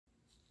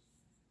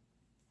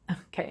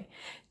Okay,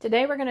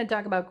 today we're going to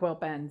talk about quill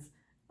pens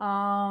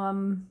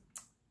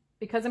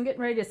because I'm getting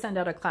ready to send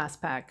out a class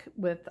pack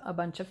with a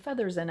bunch of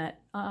feathers in it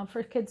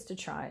for kids to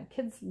try.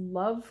 Kids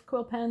love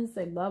quill pens.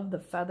 They love the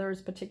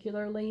feathers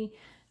particularly.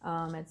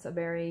 It's a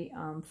very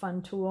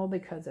fun tool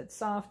because it's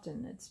soft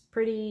and it's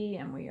pretty,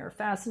 and we are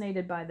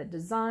fascinated by the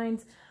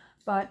designs.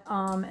 But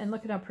and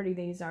look at how pretty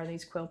these are,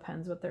 these quill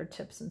pens with their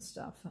tips and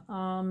stuff.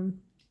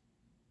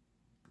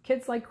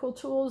 Kids like cool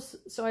tools,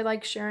 so I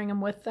like sharing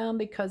them with them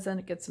because then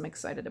it gets them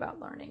excited about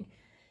learning.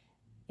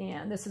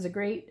 And this is a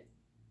great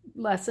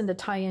lesson to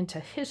tie into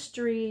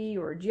history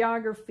or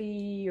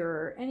geography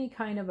or any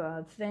kind of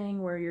a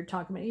thing where you're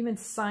talking about even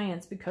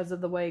science, because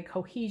of the way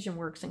cohesion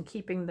works and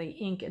keeping the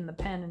ink in the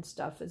pen and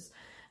stuff is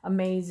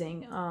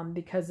amazing,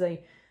 because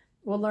they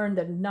will learn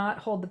to not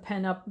hold the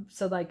pen up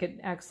so like it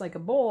acts like a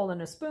bowl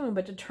and a spoon,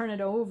 but to turn it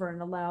over and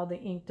allow the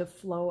ink to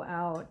flow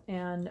out.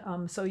 And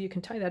so you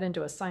can tie that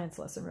into a science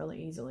lesson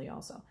really easily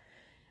also.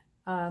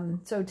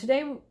 So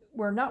today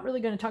we're not really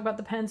going to talk about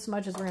the pen so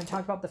much as we're going to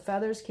talk about the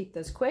feathers. Keep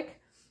this quick.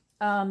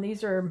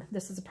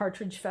 This is a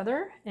partridge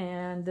feather,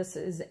 and this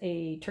is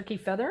a turkey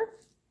feather.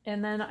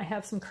 And then I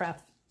have some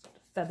craft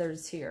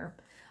feathers here.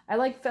 I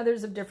like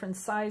feathers of different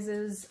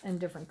sizes and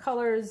different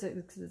colors.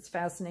 It's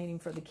fascinating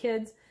for the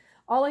kids.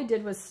 All I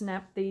did was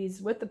snap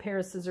these with the pair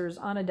of scissors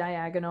on a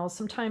diagonal.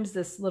 Sometimes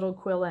this little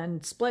quill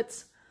end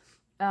splits.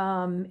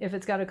 If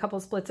it's got a couple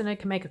splits in it, it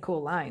can make a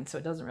cool line, so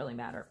it doesn't really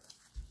matter.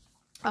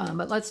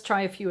 But let's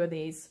try a few of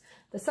these.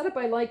 The setup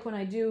I like when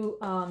I do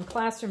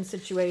classroom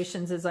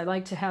situations is I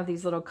like to have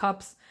these little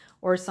cups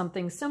or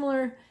something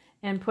similar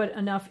and put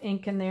enough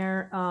ink in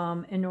there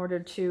in order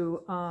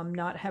to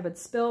not have it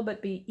spill,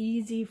 but be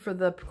easy for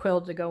the quill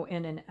to go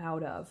in and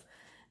out of.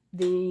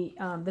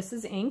 This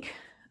is ink.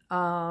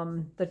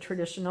 The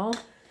traditional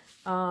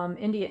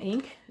India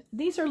ink.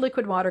 These are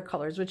liquid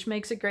watercolors, which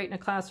makes it great in a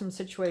classroom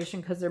situation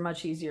because they're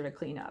much easier to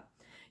clean up.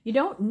 You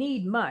don't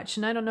need much,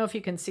 and I don't know if you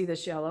can see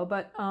this yellow,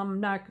 but I'm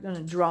not going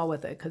to draw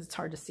with it because it's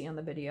hard to see on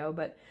the video,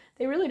 but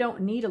they really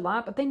don't need a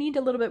lot, but they need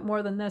a little bit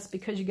more than this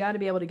because you got to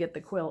be able to get the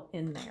quill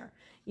in there.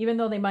 Even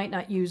though they might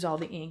not use all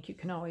the ink, you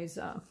can always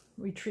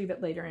retrieve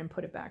it later and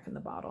put it back in the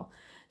bottle.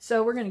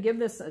 So we're going to give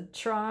this a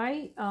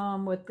try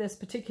with this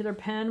particular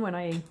pen. When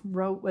I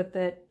wrote with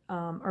it,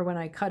 or when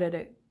I cut it,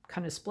 it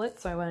kind of split,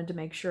 so I wanted to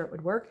make sure it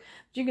would work.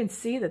 But you can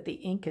see that the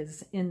ink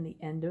is in the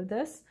end of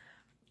this,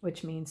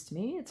 which means to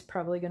me it's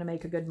probably going to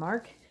make a good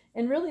mark.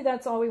 And really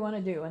that's all we want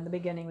to do in the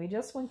beginning. We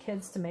just want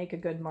kids to make a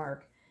good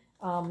mark.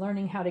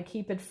 Learning how to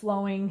keep it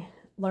flowing,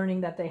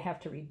 learning that they have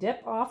to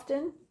redip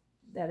often,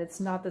 that it's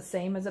not the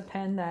same as a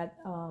pen that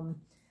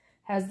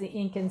has the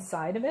ink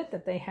inside of it,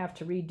 that they have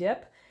to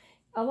redip.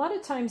 A lot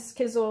of times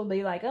kids will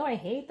be like, oh, I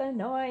hate the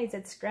noise,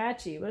 it's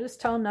scratchy. We'll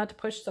just tell them not to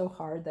push so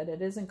hard, that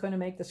it isn't going to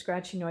make the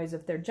scratchy noise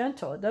if they're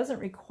gentle. It doesn't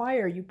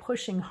require you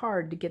pushing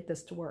hard to get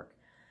this to work.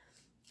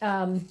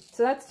 So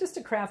that's just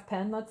a craft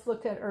pen. Let's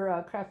look at, or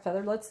a craft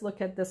feather. Let's look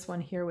at this one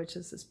here, which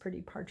is this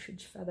pretty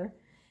partridge feather,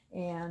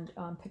 and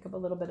pick up a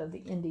little bit of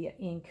the India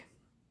ink.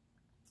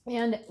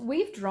 And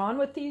we've drawn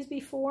with these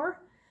before.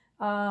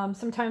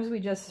 Sometimes we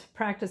just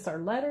practice our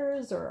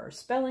letters or our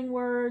spelling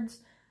words.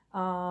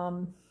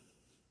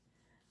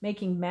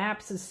 Making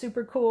maps is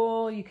super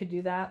cool. You could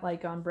do that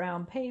like on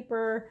brown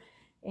paper,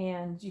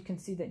 and you can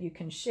see that you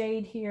can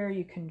shade here.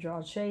 You can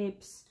draw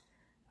shapes.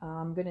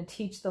 I'm going to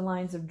teach the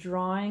lines of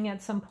drawing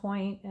at some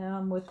point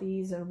with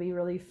these. It'll be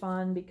really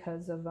fun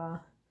because of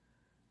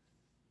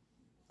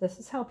this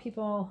is how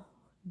people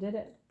did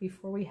it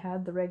before we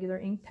had the regular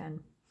ink pen.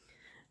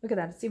 Look at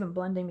that. It's even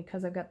blending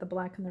because I've got the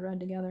black and the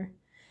red together.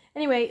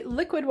 Anyway,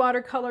 liquid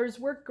watercolors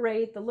work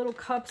great. The little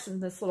cups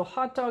and this little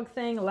hot dog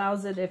thing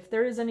allows it, if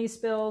there is any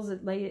spills,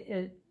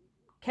 it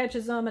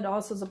catches them. It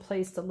also is a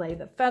place to lay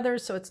the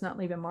feathers so it's not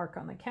leaving a mark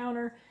on the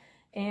counter.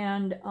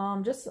 And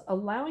just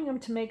allowing them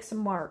to make some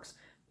marks.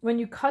 When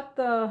you cut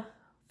the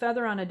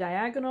feather on a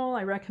diagonal,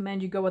 I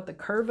recommend you go with the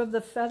curve of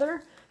the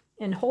feather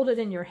and hold it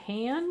in your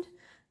hand,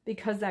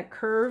 because that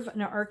curve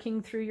and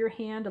arcing through your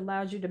hand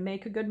allows you to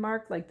make a good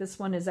mark. Like this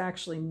one is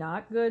actually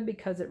not good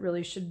because it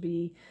really should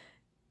be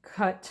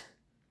cut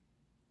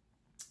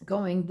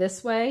going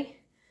this way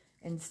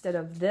instead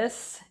of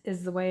this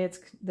is the way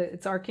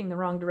it's arcing the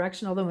wrong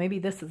direction, although maybe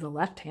this is a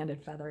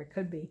left-handed feather. It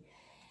could be.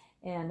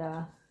 And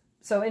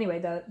so anyway,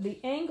 the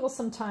angle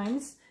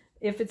sometimes,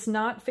 if it's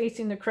not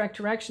facing the correct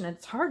direction,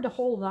 it's hard to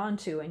hold on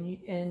to,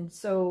 and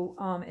so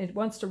it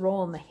wants to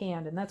roll in the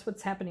hand, and that's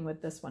what's happening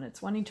with this one.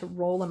 It's wanting to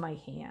roll in my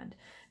hand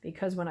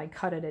because when I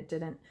cut it, it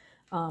didn't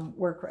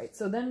work right.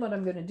 So then what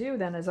I'm going to do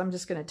then is I'm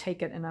just going to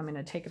take it, and I'm going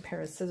to take a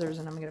pair of scissors,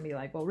 and I'm going to be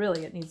like, well,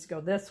 really, it needs to go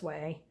this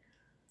way,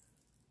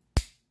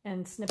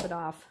 and snip it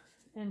off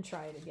and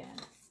try it again.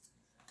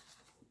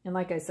 And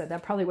like I said,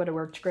 that probably would have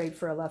worked great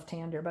for a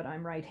left-hander, but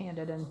I'm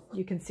right-handed, and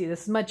you can see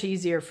this is much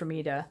easier for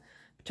me to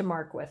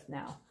mark with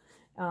now.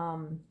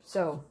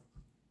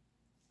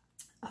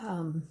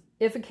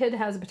 If a kid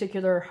has a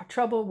particular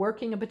trouble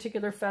working a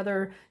particular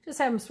feather, just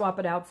have them swap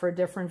it out for a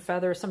different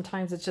feather.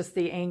 Sometimes it's just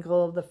the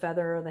angle of the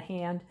feather or the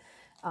hand.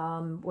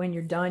 When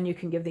you're done, you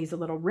can give these a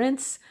little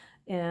rinse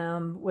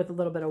with a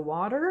little bit of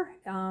water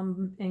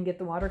and get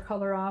the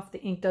watercolor off.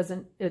 The ink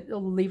doesn't,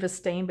 it'll leave a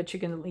stain, but you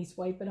can at least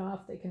wipe it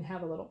off. They can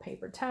have a little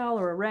paper towel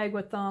or a rag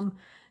with them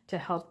to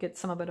help get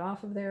some of it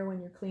off of there when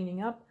you're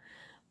cleaning up.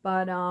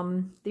 But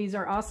these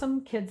are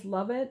awesome. Kids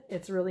love it.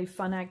 It's a really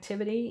fun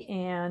activity.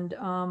 And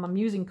I'm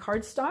using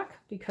cardstock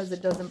because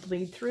it doesn't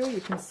bleed through.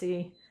 You can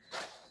see.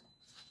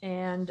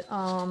 And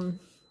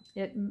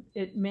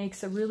it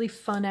makes a really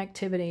fun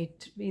activity,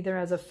 either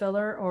as a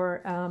filler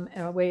or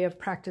a way of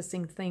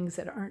practicing things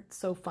that aren't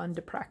so fun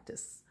to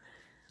practice.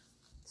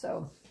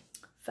 So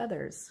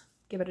feathers,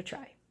 give it a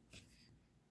try.